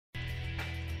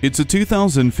It's a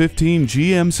 2015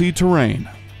 GMC Terrain.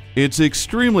 It's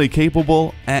extremely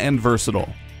capable and versatile.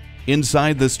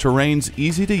 Inside, this Terrain's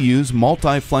easy-to-use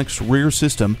multi-flex rear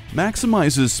system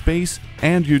maximizes space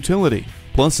and utility.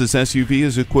 Plus, this SUV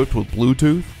is equipped with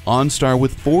Bluetooth, OnStar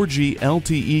with 4G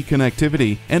LTE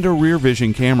connectivity, and a rear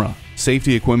vision camera.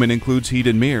 Safety equipment includes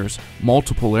heated mirrors,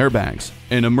 multiple airbags,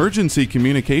 an emergency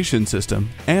communication system,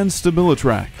 and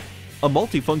StabiliTrak. A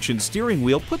multifunction steering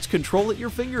wheel puts control at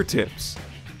your fingertips.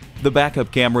 The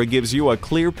backup camera gives you a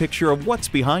clear picture of what's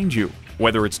behind you.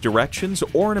 Whether it's directions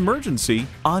or an emergency,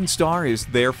 OnStar is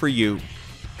there for you.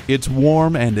 It's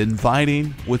warm and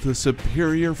inviting with a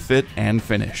superior fit and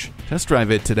finish. Test drive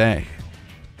it today.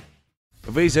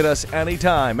 Visit us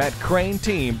anytime at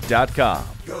crainteam.com.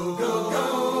 Go, go.